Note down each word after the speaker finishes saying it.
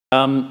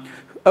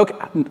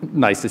Okay,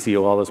 nice to see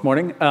you all this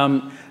morning.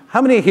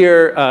 How many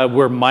here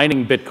were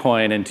mining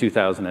Bitcoin in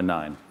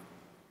 2009?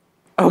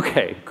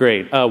 Okay,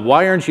 great.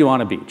 Why aren't you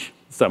on a beach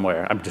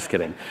somewhere? I'm just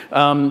kidding.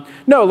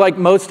 No, like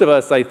most of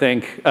us, I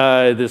think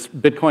this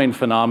Bitcoin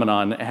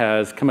phenomenon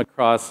has come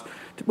across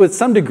with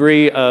some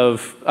degree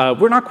of,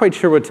 we're not quite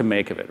sure what to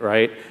make of it,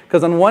 right?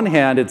 Because on one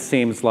hand, it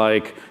seems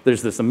like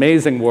there's this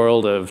amazing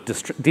world of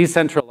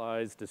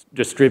decentralized,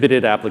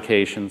 distributed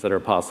applications that are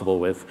possible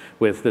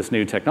with this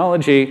new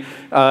technology.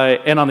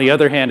 And on the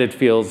other hand, it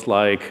feels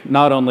like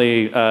not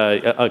only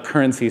a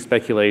currency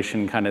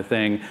speculation kind of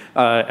thing,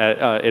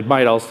 it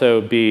might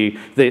also be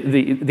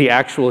the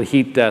actual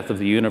heat death of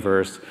the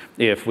universe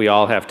if we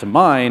all have to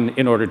mine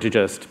in order to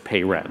just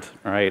pay rent,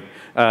 right?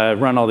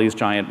 Run all these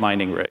giant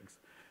mining rigs.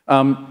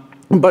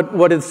 But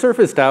what has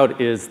surfaced out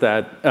is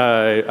that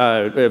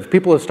if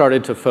people have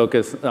started to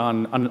focus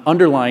on an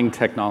underlying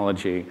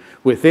technology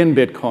within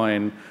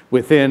Bitcoin,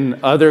 within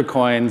other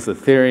coins,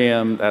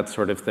 Ethereum, that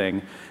sort of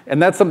thing, and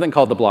that's something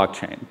called the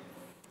blockchain.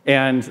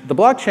 And the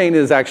blockchain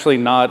is actually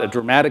not a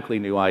dramatically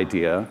new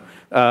idea.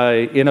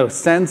 In a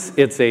sense,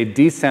 it's a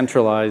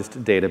decentralized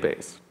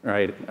database,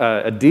 right?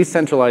 A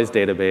decentralized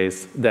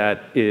database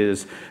that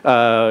is,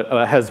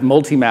 has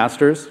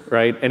multi-masters,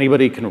 right?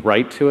 Anybody can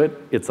write to it.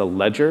 It's a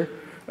ledger.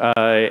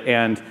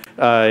 And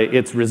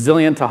it's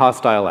resilient to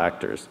hostile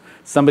actors.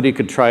 Somebody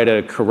could try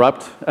to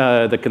corrupt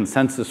the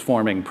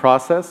consensus-forming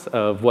process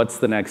of what's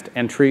the next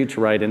entry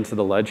to write into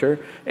the ledger,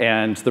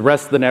 and the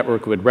rest of the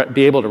network would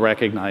be able to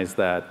recognize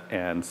that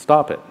and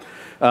stop it.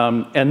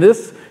 And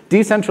this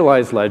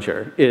decentralized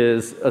ledger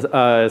is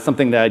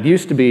something that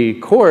used to be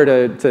core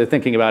to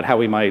thinking about how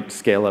we might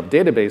scale up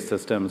database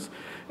systems.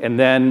 And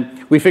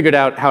then we figured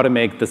out how to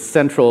make the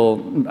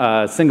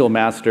central single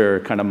master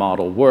kind of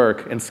model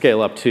work and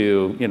scale up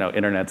to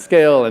internet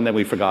scale, and then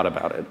we forgot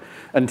about it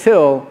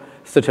until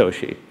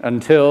Satoshi,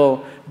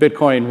 until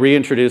Bitcoin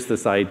reintroduced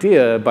this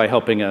idea by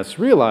helping us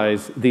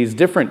realize these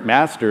different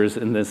masters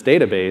in this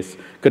database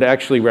could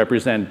actually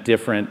represent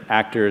different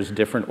actors,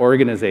 different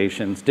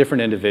organizations,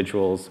 different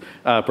individuals,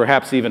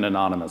 perhaps even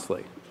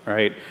anonymously,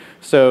 right?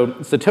 So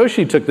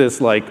Satoshi took this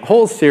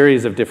whole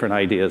series of different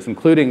ideas,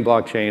 including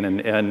blockchain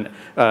and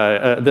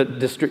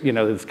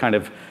this kind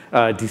of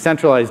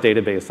decentralized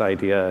database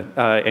idea,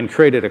 and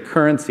created a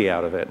currency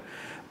out of it.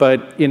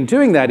 But in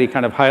doing that, he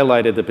kind of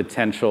highlighted the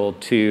potential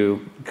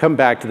to come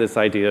back to this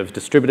idea of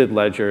distributed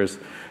ledgers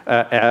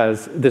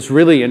as this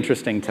really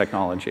interesting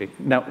technology.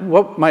 Now,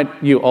 what might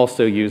you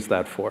also use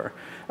that for?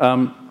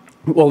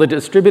 Well, a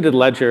distributed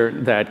ledger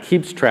that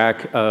keeps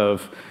track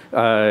of,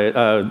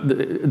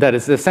 that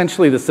is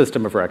essentially the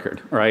system of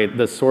record, right?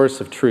 The source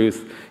of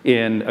truth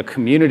in a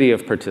community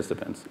of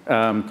participants.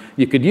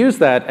 You could use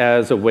that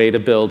as a way to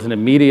build an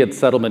immediate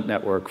settlement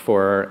network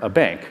for a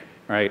bank,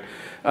 right?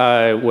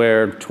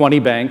 Where 20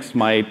 banks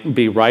might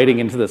be writing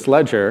into this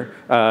ledger,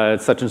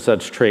 such and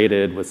such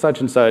traded with such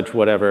and such,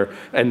 whatever,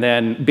 and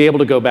then be able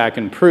to go back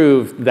and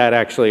prove that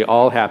actually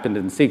all happened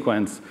in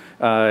sequence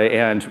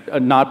and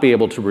not be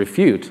able to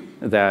refute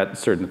that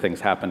certain things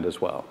happened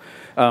as well.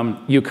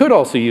 You could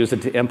also use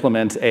it to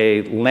implement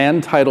a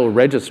land title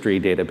registry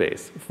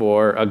database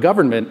for a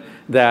government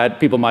that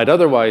people might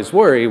otherwise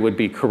worry would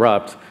be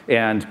corrupt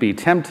and be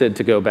tempted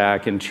to go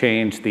back and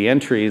change the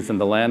entries in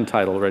the land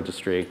title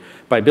registry.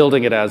 By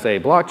building it as a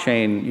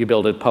blockchain, you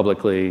build it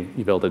publicly,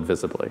 you build it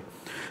visibly.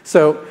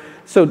 So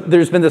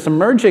there's been this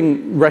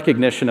emerging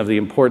recognition of the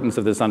importance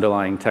of this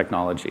underlying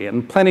technology,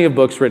 and plenty of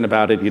books written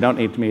about it. You don't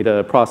need me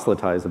to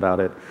proselytize about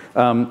it.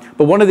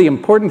 But one of the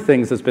important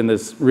things has been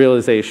this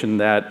realization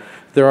that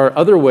there are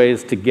other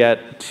ways to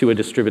get to a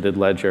distributed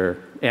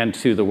ledger and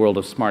to the world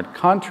of smart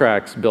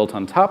contracts built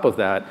on top of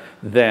that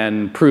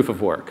than proof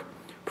of work.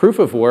 Proof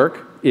of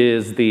work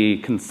is the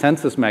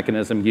consensus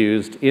mechanism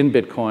used in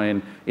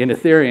Bitcoin, in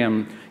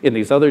Ethereum, in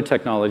these other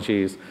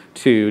technologies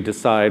to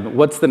decide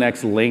what's the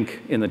next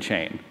link in the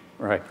chain,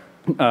 right?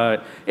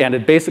 And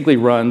it basically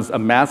runs a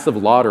massive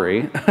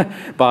lottery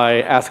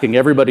by asking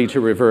everybody to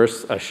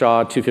reverse a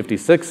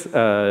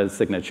SHA-256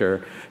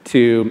 signature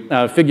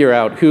to figure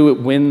out who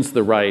wins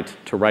the right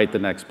to write the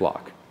next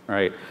block,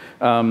 right?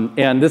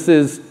 And this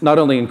is not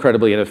only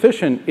incredibly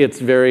inefficient,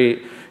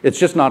 it's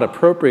just not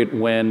appropriate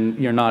when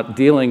you're not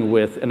dealing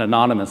with an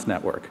anonymous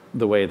network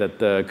the way that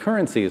the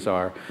currencies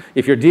are.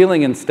 If you're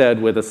dealing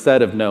instead with a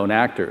set of known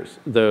actors,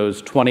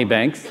 those 20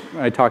 banks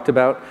I talked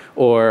about,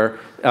 or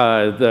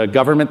the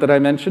government that I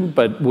mentioned,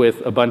 but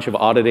with a bunch of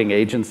auditing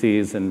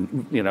agencies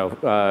and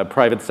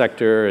private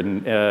sector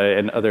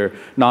and other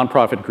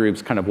nonprofit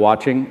groups kind of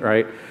watching,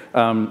 right?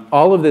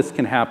 All of this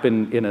can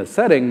happen in a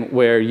setting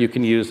where you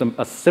can use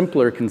a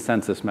simpler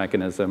consensus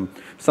mechanism,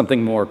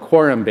 something more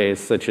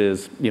quorum-based, such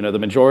as the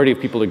majority of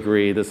people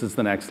agree this is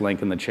the next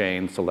link in the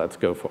chain, so let's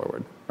go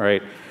forward,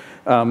 right?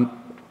 And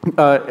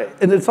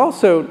it's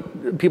also,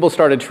 people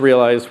started to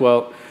realize,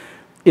 well,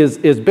 is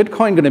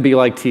Bitcoin going to be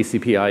like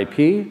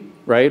TCP/IP?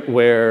 right,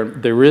 where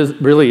there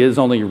really is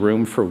only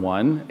room for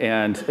one,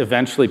 and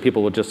eventually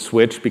people will just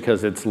switch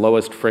because it's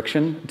lowest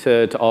friction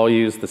to all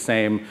use the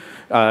same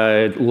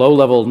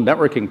low-level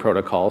networking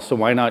protocol, so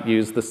why not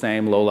use the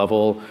same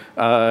low-level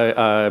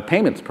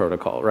payments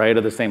protocol, right,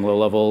 or the same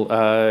low-level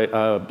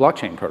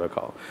blockchain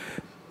protocol?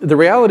 The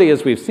reality,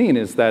 as we've seen,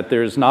 is that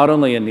there's not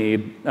only a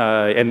need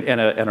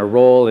and a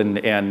role,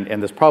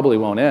 and this probably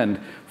won't end,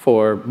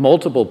 for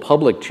multiple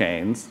public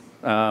chains,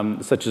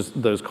 such as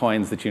those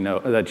coins that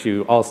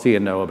you all see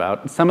and know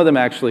about. Some of them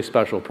actually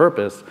special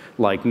purpose,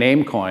 like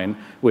Namecoin,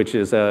 which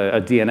is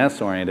a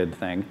DNS-oriented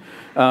thing,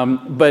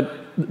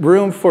 but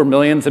room for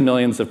millions and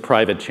millions of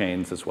private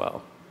chains as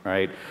well,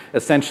 right?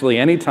 Essentially,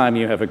 anytime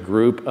you have a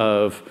group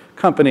of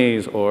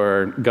companies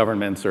or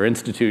governments or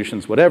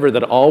institutions, whatever,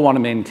 that all want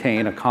to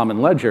maintain a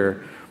common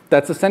ledger,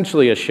 that's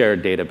essentially a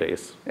shared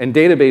database. And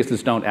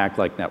databases don't act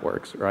like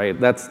networks, right?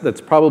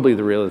 That's probably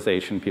the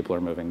realization people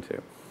are moving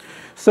to.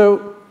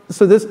 So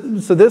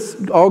this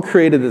all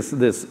created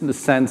this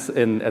sense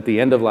at the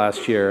end of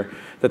last year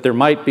that there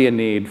might be a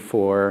need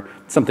for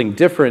something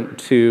different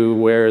to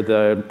where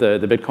the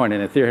Bitcoin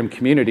and Ethereum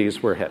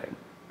communities were heading,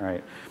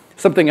 right?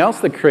 Something else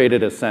that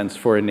created a sense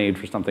for a need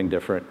for something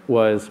different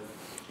was,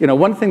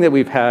 one thing that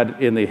we've had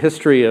in the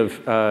history of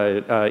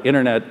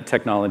internet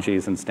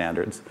technologies and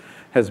standards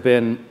has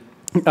been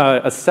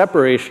a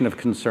separation of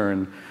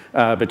concern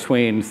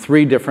between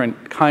three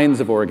different kinds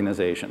of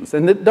organizations.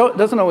 And it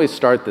doesn't always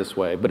start this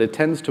way, but it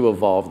tends to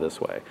evolve this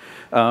way.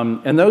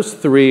 And those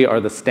three are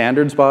the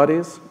standards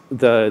bodies,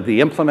 the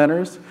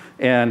implementers,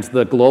 and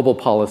the global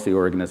policy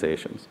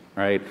organizations,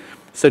 right?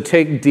 So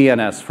take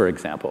DNS, for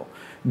example.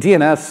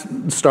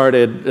 DNS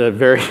started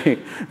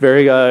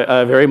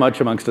very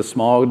much amongst a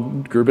small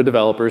group of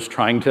developers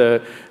trying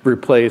to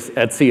replace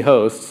Etsy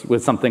hosts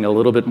with something a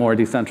little bit more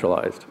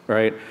decentralized,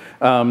 right?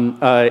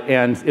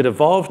 And it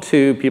evolved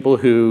to people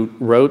who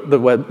wrote the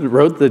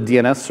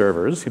DNS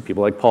servers,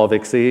 people like Paul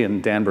Vixie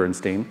and Dan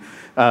Bernstein,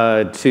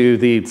 to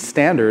the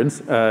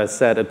standards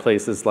set at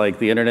places like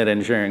the Internet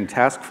Engineering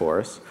Task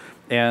Force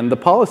and the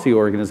policy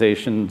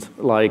organizations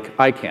like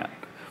ICANN.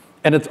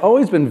 And it's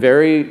always been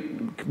very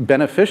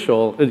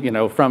beneficial,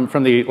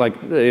 from the,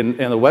 in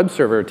the web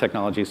server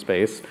technology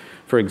space,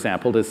 for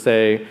example, to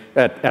say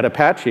at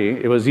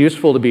Apache, it was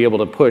useful to be able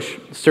to push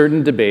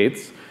certain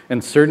debates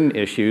and certain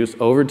issues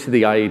over to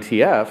the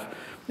IETF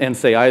and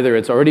say either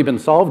it's already been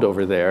solved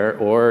over there,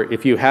 or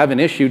if you have an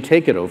issue,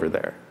 take it over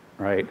there,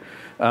 right?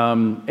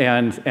 And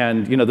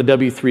the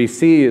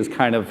W3C is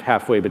kind of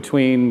halfway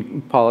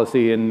between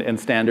policy and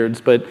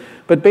standards, but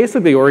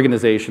basically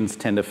organizations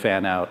tend to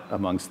fan out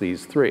amongst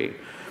these three.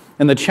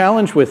 And the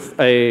challenge with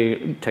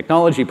a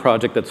technology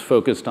project that's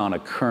focused on a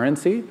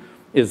currency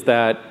is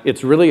that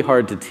it's really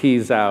hard to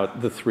tease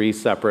out the three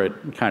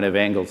separate kind of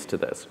angles to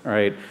this,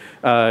 right?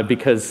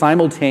 Because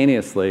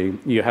simultaneously,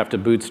 you have to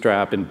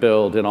bootstrap and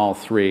build in all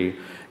three.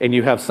 And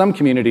you have some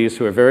communities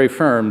who are very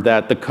firm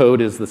that the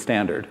code is the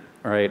standard,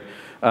 right?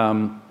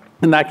 And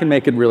that can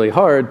make it really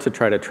hard to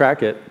try to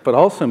track it, but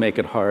also make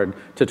it hard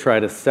to try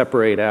to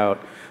separate out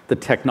the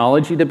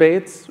technology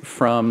debates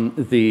from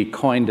the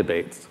coin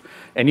debates.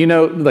 And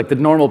like the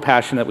normal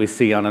passion that we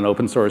see on an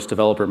open source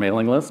developer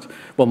mailing list,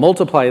 well,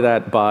 multiply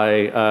that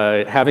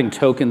by having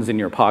tokens in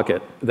your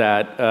pocket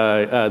that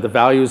the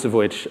values of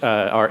which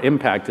are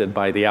impacted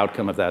by the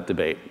outcome of that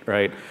debate,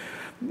 right?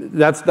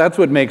 That's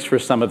what makes for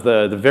some of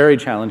the very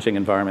challenging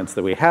environments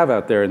that we have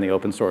out there in the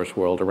open source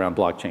world around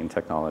blockchain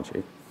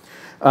technology.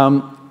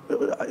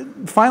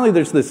 Finally,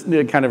 there's this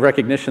kind of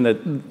recognition that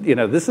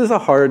this is a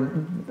hard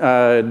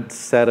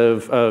set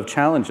of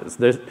challenges.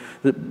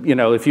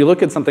 If you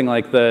look at something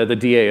like the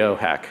DAO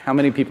hack, how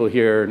many people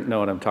here know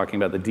what I'm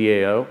talking about? The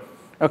DAO.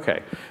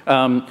 Okay,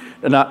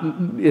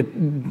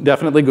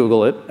 definitely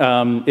Google it.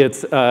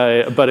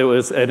 But it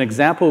was an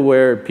example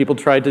where people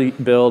tried to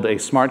build a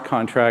smart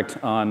contract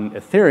on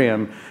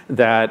Ethereum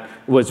that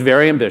was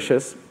very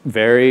ambitious,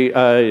 very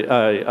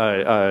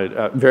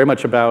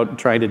much about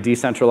trying to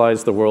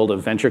decentralize the world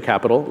of venture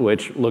capital,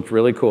 which looked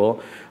really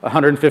cool.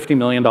 $150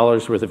 million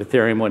worth of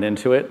Ethereum went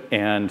into it,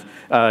 and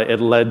it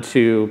led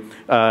to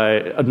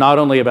not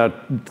only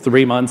about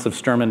 3 months of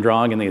Sturm und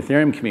Drang in the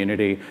Ethereum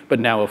community, but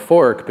now a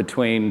fork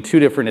between two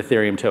different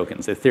Ethereum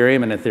tokens,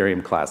 Ethereum and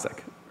Ethereum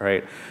Classic,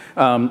 right?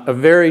 A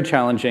very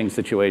challenging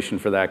situation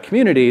for that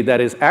community that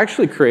is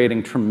actually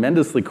creating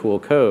tremendously cool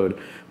code,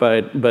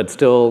 but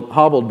still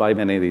hobbled by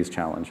many of these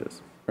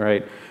challenges,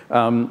 right?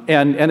 And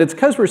it's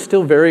because we're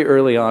still very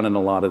early on in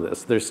a lot of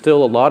this. There's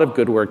still a lot of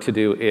good work to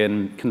do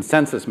in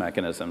consensus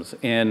mechanisms,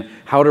 in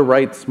how to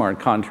write smart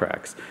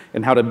contracts,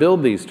 and how to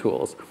build these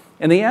tools.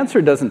 And the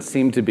answer doesn't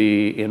seem to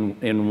be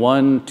in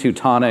one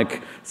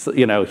Teutonic,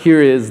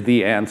 here is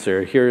the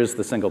answer, here is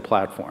the single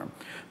platform.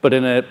 But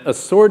in a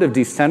sort of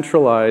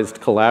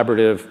decentralized,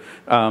 collaborative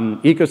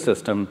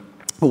ecosystem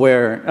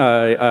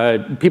where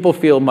people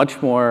feel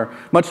much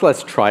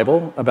less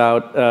tribal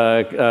about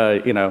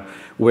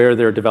where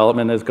their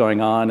development is going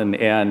on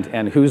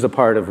and who's a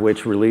part of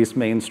which release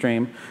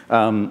mainstream,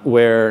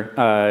 where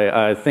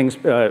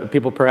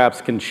people perhaps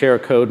can share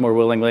code more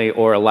willingly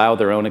or allow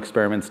their own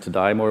experiments to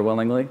die more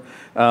willingly,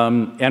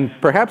 and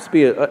perhaps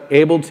be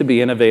able to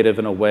be innovative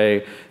in a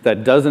way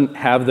that doesn't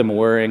have them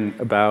worrying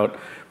about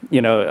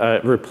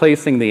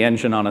replacing the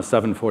engine on a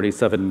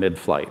 747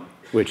 mid-flight,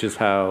 which is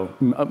how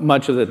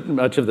much of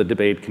the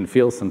debate can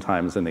feel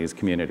sometimes in these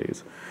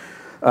communities.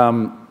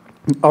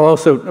 I'll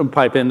also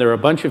pipe in, there are a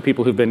bunch of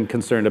people who've been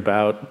concerned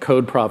about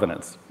code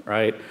provenance,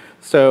 right?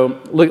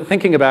 So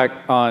thinking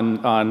back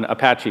on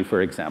Apache,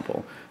 for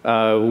example,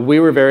 we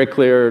were very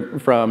clear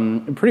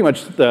from pretty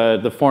much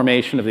the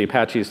formation of the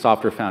Apache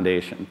Software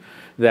Foundation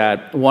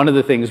that one of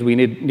the things we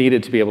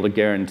needed to be able to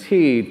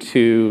guarantee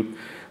to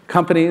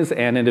companies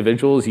and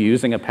individuals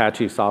using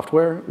Apache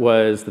software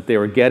was that they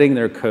were getting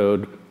their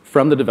code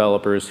from the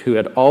developers who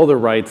had all the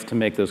rights to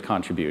make those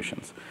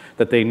contributions,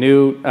 that they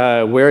knew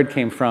where it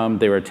came from,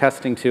 they were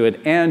attesting to it,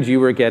 and you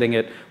were getting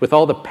it with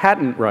all the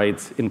patent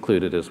rights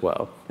included as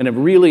well. And a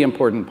really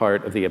important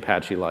part of the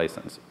Apache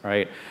license,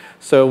 right?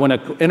 So when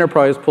an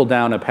enterprise pulled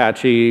down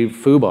Apache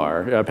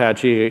foobar,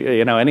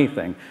 Apache,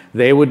 anything,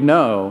 they would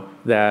know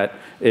that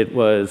it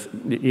was,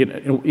 they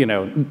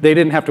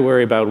didn't have to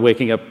worry about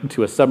waking up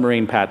to a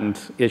submarine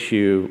patent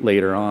issue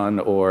later on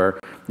or,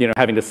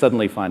 having to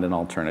suddenly find an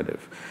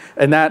alternative.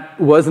 And that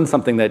wasn't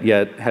something that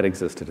yet had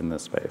existed in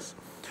this space.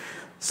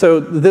 So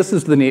this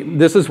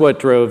is what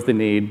drove the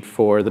need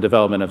for the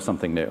development of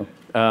something new.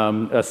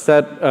 A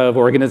set of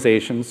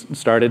organizations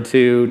started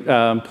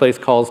to place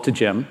calls to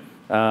Jim.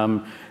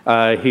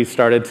 He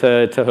started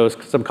to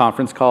host some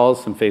conference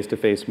calls, some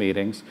face-to-face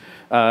meetings.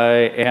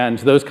 And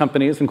those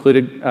companies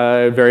included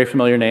very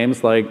familiar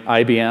names like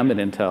IBM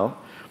and Intel.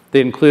 They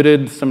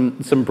included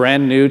some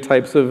brand new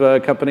types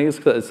of companies,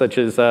 such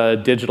as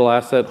Digital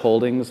Asset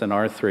Holdings and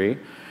R3.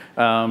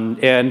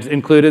 And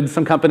included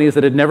some companies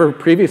that had never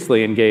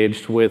previously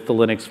engaged with the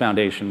Linux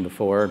Foundation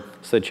before,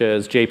 such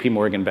as JP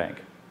Morgan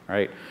Bank,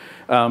 right?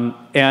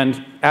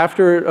 And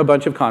after a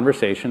bunch of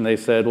conversation, they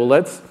said, well,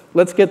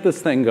 let's get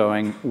this thing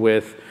going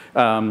with,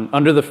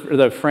 under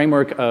the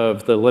framework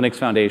of the Linux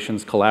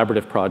Foundation's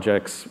collaborative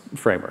projects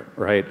framework,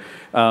 right?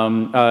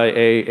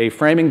 A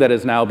framing that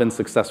has now been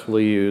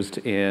successfully used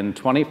in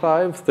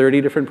 25,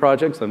 30 different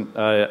projects.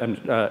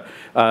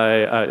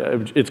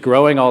 It's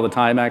growing all the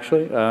time,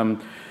 actually.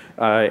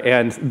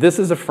 And this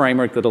is a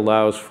framework that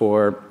allows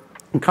for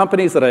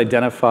companies that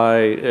identify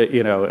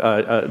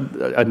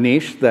a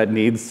niche that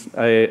needs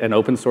an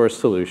open source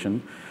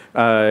solution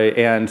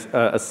and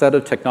a set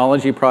of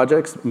technology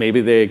projects. Maybe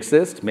they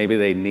exist, maybe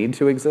they need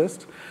to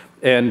exist,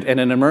 and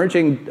an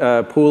emerging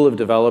pool of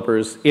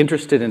developers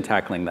interested in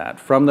tackling that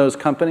from those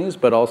companies,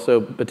 but also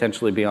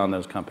potentially beyond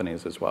those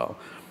companies as well,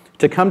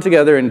 to come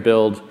together and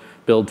build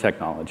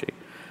technology.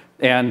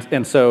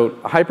 And so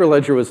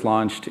Hyperledger was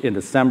launched in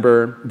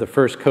December. The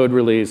first code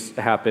release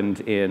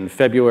happened in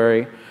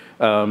February.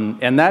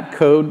 And that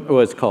code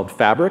was called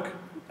Fabric,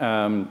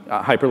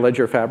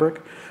 Hyperledger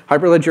Fabric.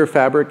 Hyperledger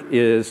Fabric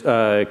is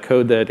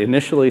code that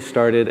initially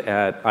started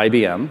at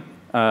IBM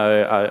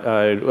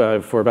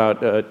for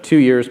about 2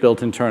 years,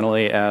 built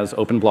internally as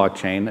Open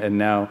Blockchain, and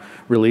now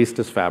released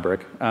as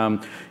Fabric.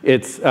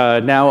 It's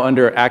now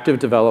under active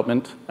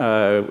development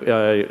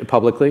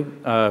publicly.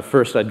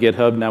 First at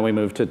GitHub, now we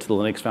move to the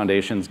Linux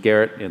Foundation's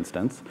Garrett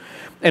instance.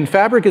 And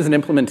Fabric is an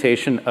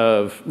implementation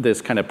of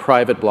this kind of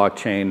private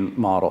blockchain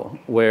model,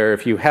 where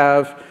if you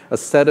have a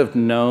set of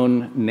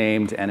known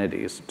named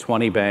entities,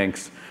 20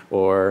 banks,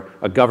 or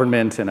a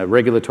government and a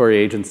regulatory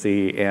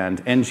agency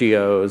and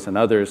NGOs and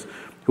others,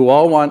 who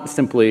all want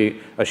simply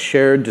a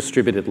shared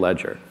distributed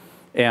ledger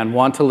and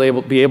want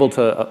to be able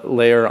to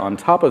layer on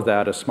top of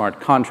that a smart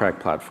contract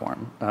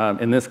platform.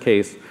 In this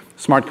case,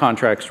 smart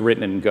contracts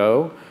written in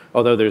Go,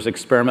 although there's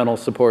experimental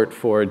support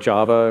for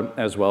Java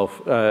as well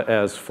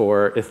as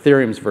for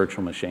Ethereum's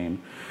virtual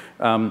machine.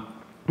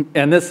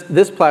 And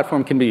this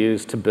platform can be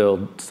used to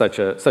build such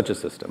a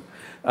system.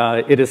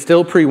 It is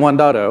still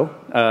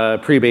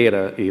pre-1.0,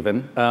 pre-beta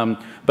even,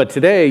 but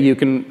today you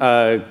can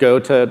go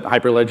to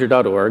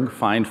hyperledger.org,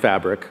 find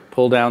Fabric,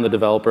 pull down the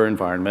developer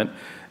environment,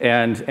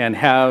 and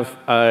have,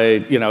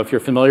 if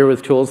you're familiar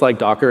with tools like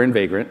Docker and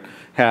Vagrant,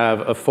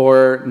 have a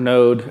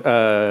 4-node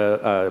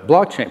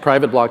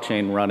private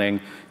blockchain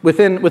running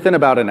within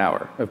about an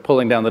hour of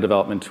pulling down the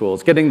development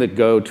tools. Getting the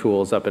Go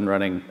tools up and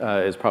running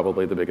is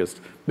probably the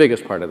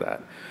biggest part of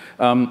that.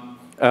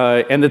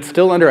 And it's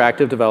still under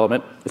active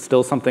development. It's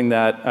still something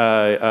that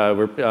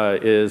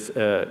is,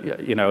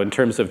 in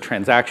terms of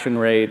transaction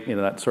rate,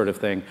 that sort of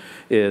thing,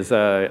 is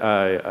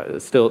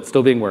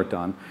still being worked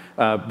on.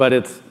 But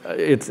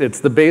it's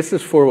the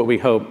basis for what we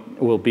hope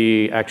will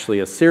be actually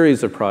a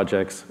series of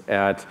projects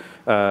at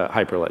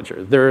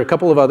Hyperledger. There are a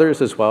couple of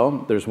others as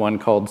well. There's one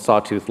called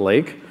Sawtooth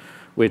Lake,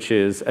 which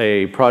is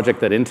a project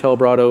that Intel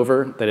brought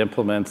over that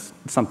implements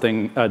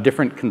a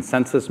different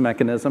consensus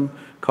mechanism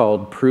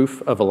called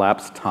proof of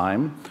elapsed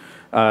time.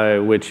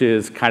 which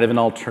is kind of an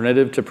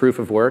alternative to proof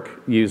of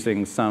work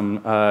using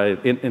some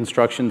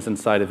instructions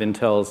inside of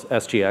Intel's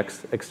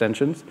SGX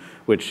extensions,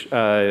 which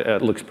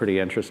looks pretty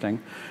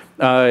interesting.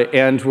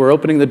 And we're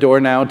opening the door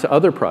now to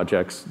other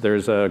projects.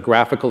 There's a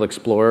graphical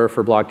explorer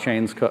for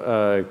blockchains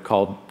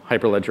called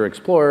Hyperledger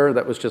Explorer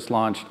that was just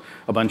launched,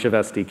 a bunch of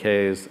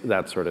SDKs,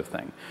 that sort of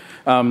thing.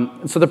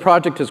 So the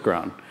project has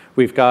grown.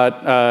 We've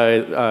got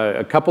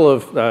a couple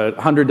of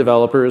hundred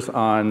developers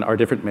on our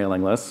different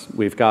mailing lists.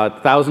 We've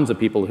got thousands of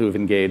people who've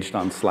engaged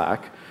on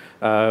Slack.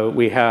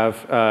 We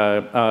have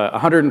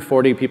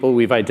 140 people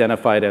we've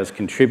identified as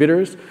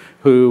contributors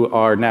who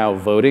are now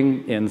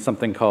voting in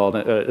something called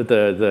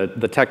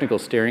the Technical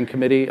Steering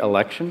Committee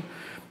election.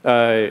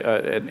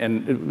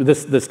 And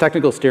this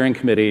Technical Steering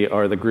Committee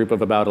are the group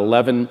of about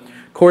 11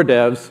 core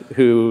devs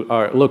who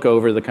look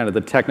over the kind of the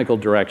technical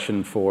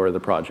direction for the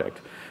project.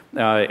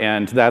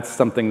 And that's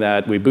something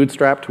that we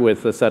bootstrapped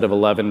with a set of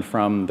 11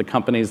 from the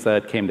companies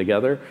that came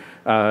together.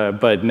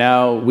 But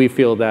now we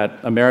feel that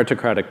a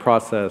meritocratic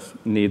process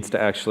needs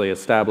to actually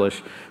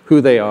establish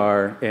who they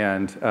are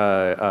and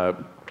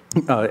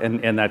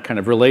that kind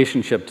of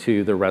relationship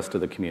to the rest of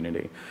the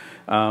community.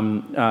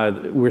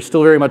 We're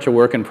still very much a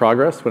work in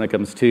progress when it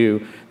comes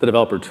to the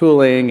developer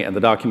tooling and the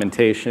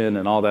documentation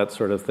and all that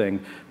sort of thing,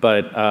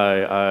 but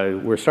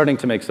we're starting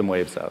to make some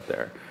waves out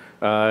there.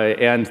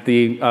 And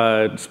the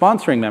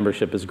sponsoring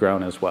membership has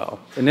grown as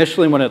well.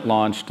 Initially when it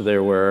launched,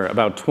 there were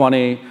about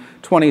 20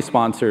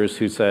 sponsors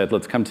who said,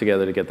 let's come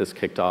together to get this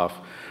kicked off.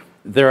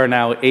 There are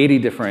now 80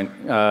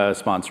 different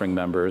sponsoring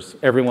members,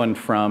 everyone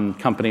from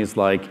companies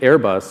like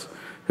Airbus,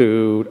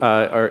 who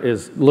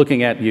is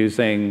looking at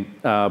using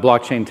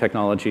blockchain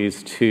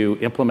technologies to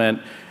implement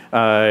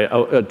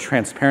a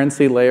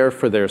transparency layer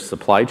for their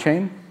supply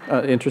chain,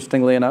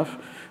 interestingly enough,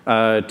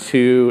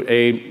 to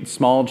a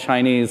small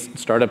Chinese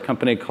startup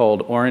company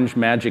called Orange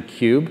Magic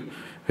Cube,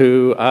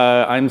 who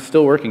I'm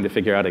still working to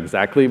figure out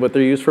exactly what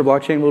their use for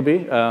blockchain will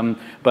be.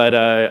 But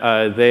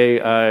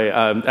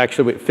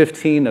actually,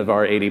 15 of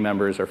our 80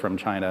 members are from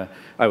China.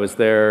 I was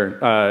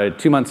there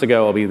 2 months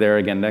ago. I'll be there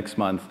again next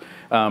month.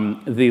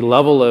 The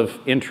level of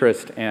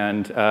interest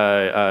and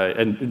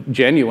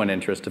genuine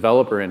interest,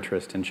 developer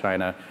interest in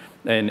China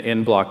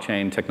in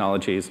blockchain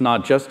technologies,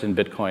 not just in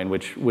Bitcoin,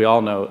 which we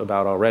all know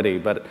about already,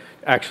 but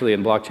actually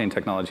in blockchain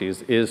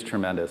technologies is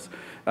tremendous.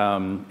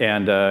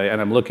 And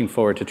I'm looking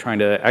forward to trying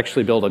to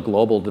actually build a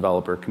global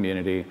developer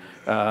community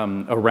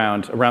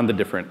around the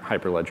different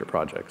Hyperledger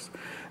projects.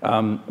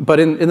 But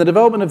in the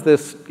development of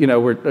this,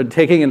 we're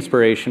taking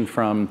inspiration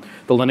from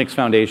the Linux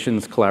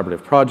Foundation's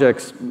collaborative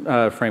projects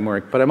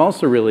framework, but I'm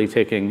also really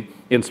taking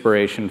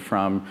inspiration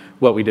from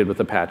what we did with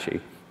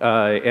Apache.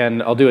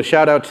 And I'll do a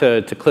shout out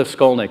to Cliff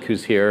Skolnick,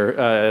 who's here.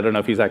 I don't know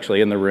if he's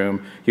actually in the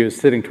room. He was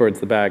sitting towards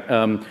the back.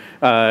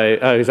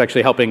 He's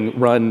actually helping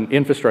run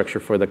infrastructure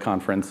for the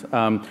conference.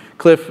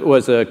 Cliff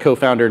was a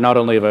co-founder not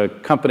only of a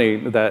company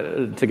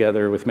that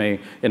together with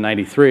me in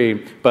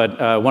 '93,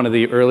 but one of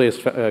the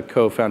earliest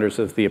co-founders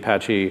of the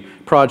Apache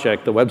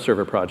project, the web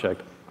server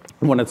project,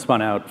 when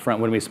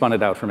we spun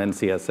it out from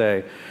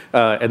NCSA.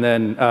 And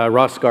then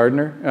Ross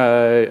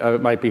Gardner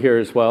might be here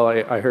as well,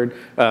 I heard,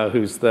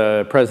 who's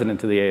the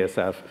president of the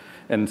ASF.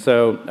 And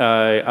so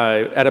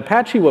at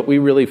Apache, what we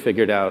really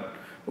figured out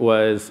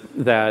was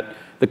that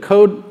the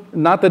code,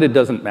 not that it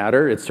doesn't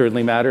matter, it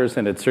certainly matters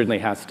and it certainly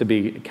has to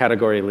be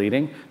category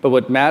leading, but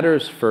what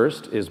matters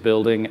first is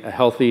building a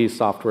healthy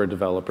software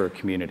developer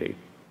community,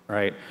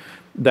 right?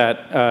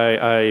 That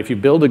if you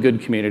build a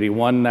good community,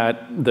 one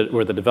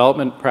where the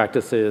development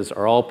practices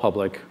are all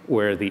public,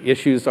 where the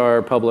issues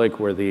are public,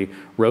 where the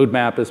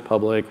roadmap is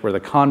public, where the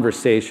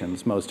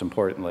conversations, most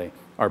importantly,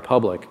 are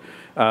public,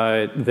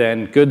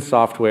 then good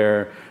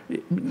software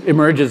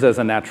emerges as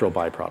a natural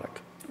byproduct,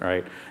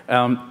 right?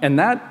 And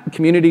that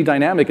community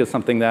dynamic is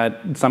something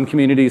that some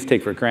communities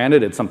take for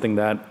granted. It's something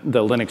that the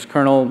Linux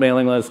kernel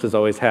mailing list has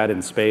always had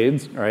in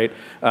spades, right?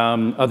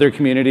 Other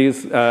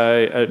communities,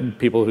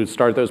 people who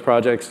start those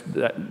projects,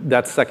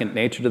 that's second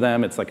nature to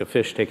them. It's like a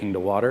fish taking to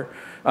water.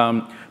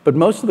 But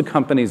most of the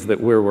companies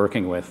that we're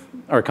working with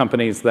are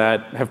companies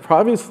that have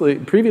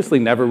previously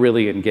never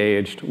really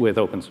engaged with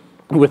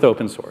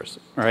open source,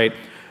 right?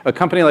 A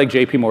company like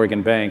JP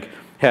Morgan Bank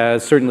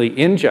has certainly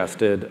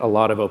ingested a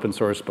lot of open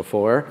source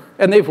before,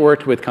 and they've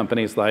worked with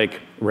companies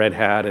like Red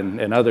Hat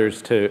and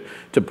others to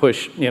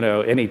push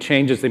any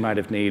changes they might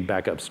have need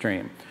back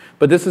upstream.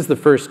 But this is the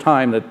first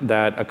time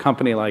that a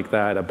company like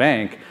that, a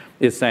bank,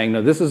 is saying,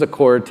 no, this is a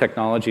core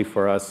technology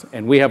for us,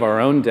 and we have our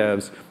own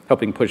devs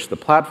helping push the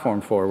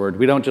platform forward.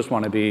 We don't just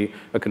want to be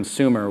a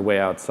consumer way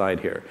outside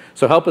here.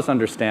 So help us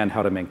understand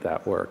how to make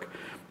that work.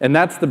 And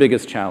that's the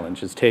biggest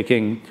challenge, is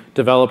taking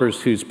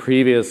developers whose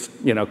previous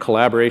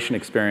collaboration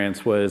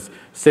experience was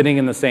sitting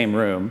in the same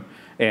room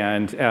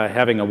and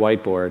having a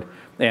whiteboard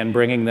and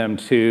bringing them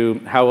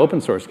to how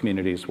open source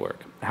communities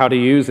work, how to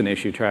use an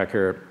issue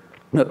tracker,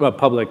 a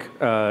public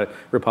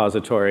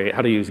repository,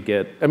 how to use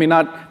Git. I mean,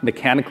 not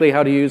mechanically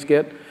how to use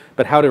Git, but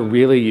but how to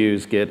really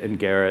use Git and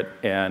Gerrit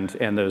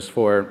and those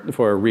for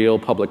a real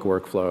public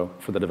workflow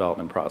for the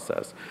development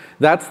process.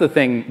 That's the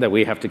thing that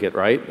we have to get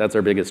right. That's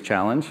our biggest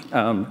challenge.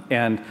 But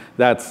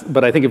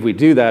I think if we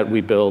do that,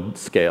 we build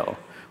scale,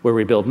 where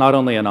we build not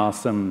only an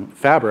awesome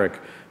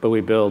fabric, but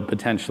we build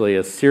potentially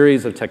a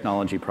series of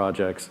technology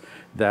projects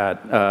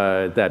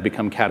that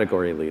become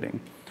category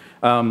leading.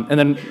 And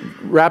then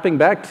wrapping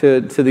back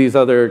to these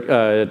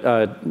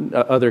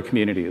other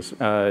communities.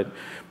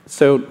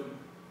 So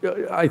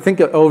I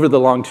think over the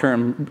long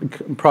term,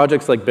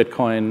 projects like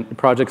Bitcoin,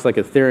 projects like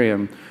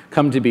Ethereum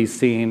come to be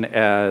seen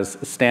as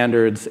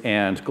standards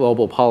and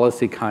global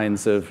policy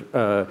kinds of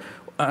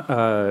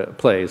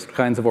plays,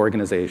 kinds of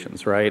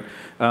organizations, right?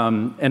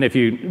 And if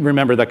you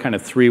remember that kind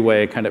of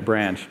three-way kind of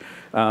branch,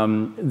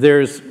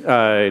 there's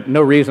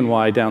no reason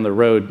why down the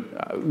road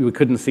we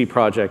couldn't see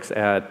projects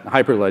at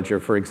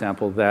Hyperledger, for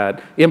example,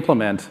 that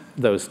implement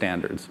those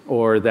standards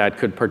or that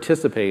could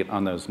participate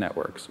on those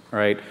networks,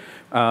 right?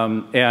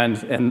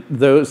 And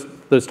those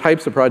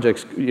types of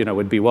projects,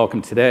 would be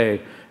welcome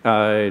today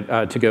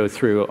to go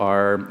through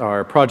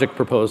our project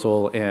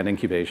proposal and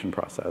incubation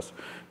process.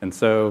 And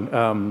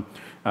so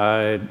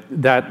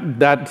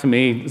that to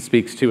me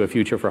speaks to a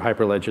future for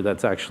Hyperledger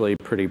that's actually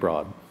pretty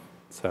broad.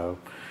 So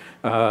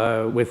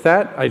with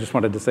that, I just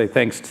wanted to say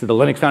thanks to the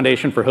Linux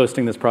Foundation for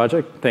hosting this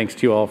project. Thanks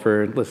to you all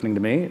for listening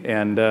to me.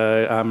 And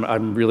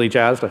I'm really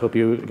jazzed. I hope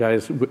you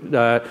guys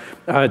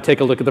take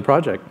a look at the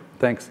project.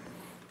 Thanks.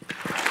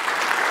 Come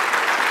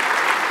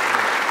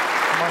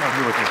on over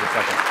here with me for a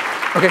second.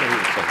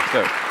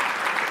 Okay.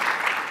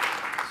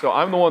 So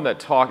I'm the one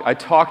that I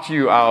talked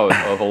you out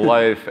of a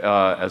life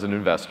as an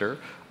investor.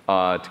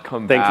 To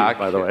come back. Thank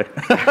you, by the way.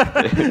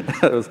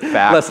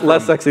 That was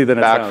less sexy than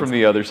it sounds. Back from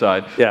the other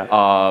side. Yeah.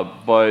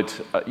 But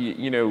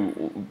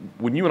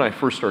when you and I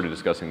first started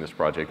discussing this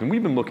project, and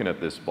we've been looking at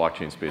this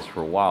blockchain space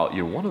for a while,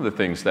 one of the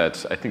things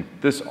that I think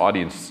this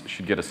audience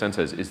should get a sense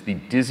as is the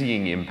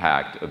dizzying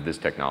impact of this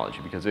technology,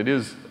 because it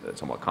is a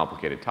somewhat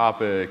complicated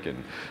topic,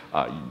 and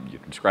you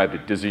described a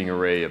dizzying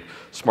array of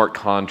smart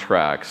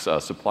contracts,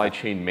 supply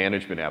chain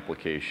management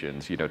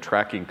applications,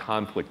 tracking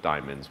conflict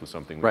diamonds was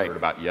something we heard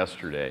about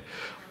yesterday.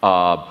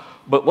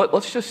 But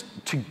let's just,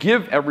 to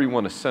give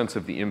everyone a sense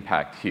of the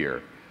impact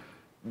here,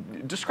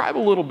 describe a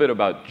little bit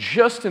about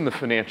just in the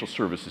financial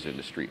services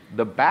industry.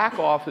 The back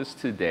office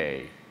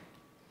today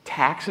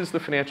taxes the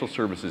financial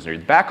services industry.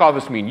 The back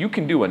office means you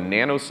can do a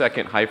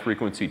nanosecond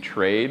high-frequency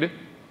trade,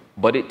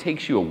 but it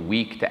takes you a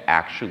week to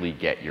actually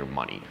get your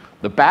money.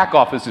 The back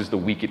office is the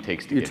week it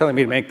takes to You're get telling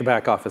me to make the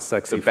back office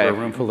sexy for a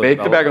room full of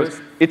developers? The back office.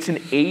 It's an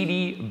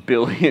 $80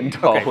 billion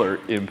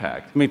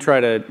impact. Let me try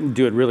to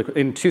do it really quick.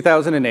 In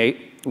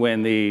 2008,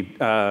 when the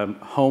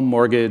home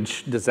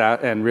mortgage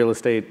and real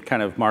estate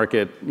kind of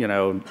market,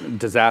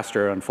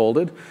 disaster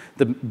unfolded,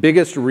 the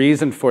biggest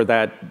reason for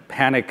that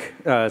panic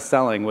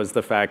selling was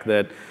the fact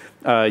that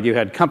you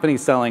had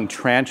companies selling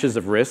tranches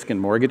of risk in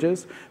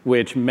mortgages,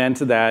 which meant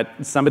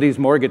that somebody's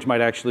mortgage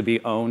might actually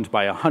be owned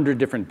by 100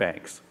 different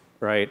banks,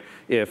 right?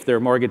 If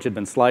their mortgage had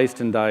been sliced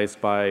and diced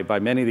by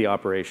many of the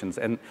operations.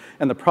 And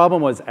the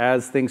problem was,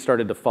 as things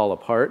started to fall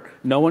apart,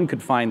 no one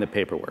could find the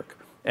paperwork.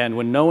 And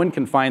when no one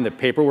can find the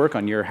paperwork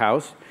on your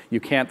house, you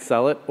can't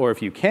sell it, or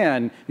if you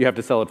can, you have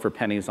to sell it for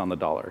pennies on the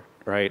dollar,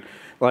 right?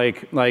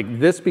 Like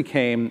this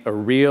became a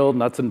real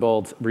nuts and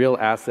bolts, real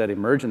asset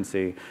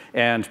emergency.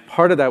 And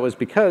part of that was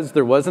because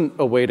there wasn't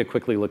a way to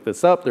quickly look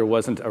this up. There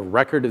wasn't a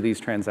record of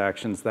these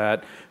transactions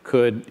that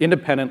could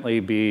independently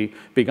be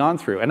gone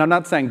through. And I'm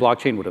not saying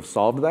blockchain would have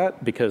solved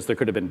that, because there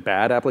could have been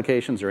bad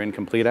applications or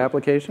incomplete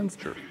applications.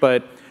 Sure.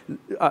 But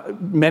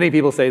many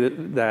people say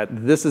that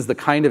this is the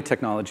kind of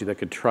technology that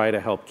could try to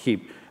help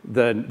keep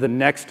the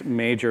next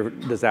major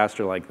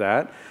disaster like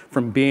that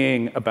from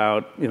being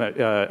about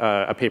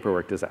a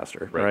paperwork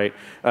disaster, right?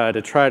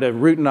 To try to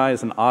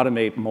routinize and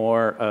automate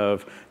more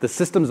of the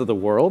systems of the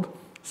world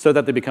so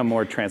that they become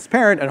more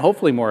transparent and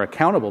hopefully more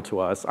accountable to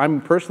us. I'm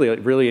personally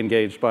really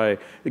engaged by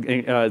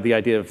the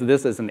idea of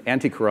this as an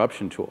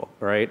anti-corruption tool,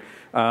 right?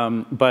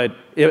 But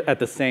at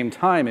the same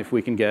time, if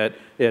we can get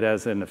it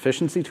as an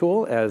efficiency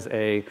tool, as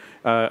a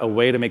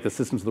way to make the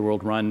systems of the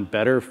world run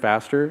better,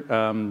 faster,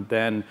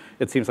 then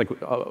it seems like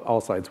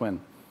all sides win.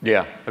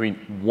 Yeah, I mean,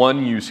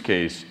 one use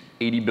case,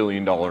 $80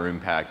 billion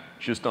impact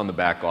just on the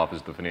back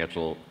office of the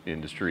financial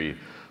industry.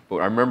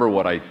 But I remember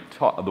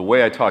the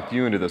way I talked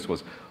you into this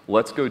was,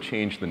 let's go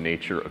change the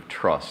nature of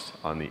trust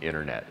on the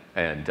internet.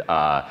 And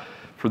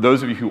for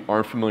those of you who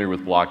aren't familiar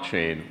with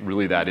blockchain,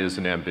 really that is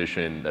an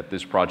ambition that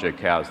this project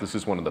has. This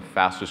is one of the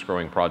fastest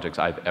growing projects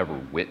I've ever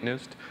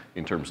witnessed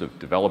in terms of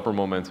developer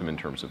momentum, in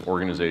terms of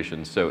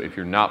organizations. So if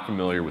you're not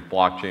familiar with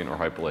blockchain or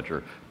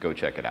Hyperledger, go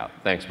check it out.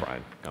 Thanks,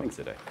 Brian, for coming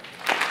today.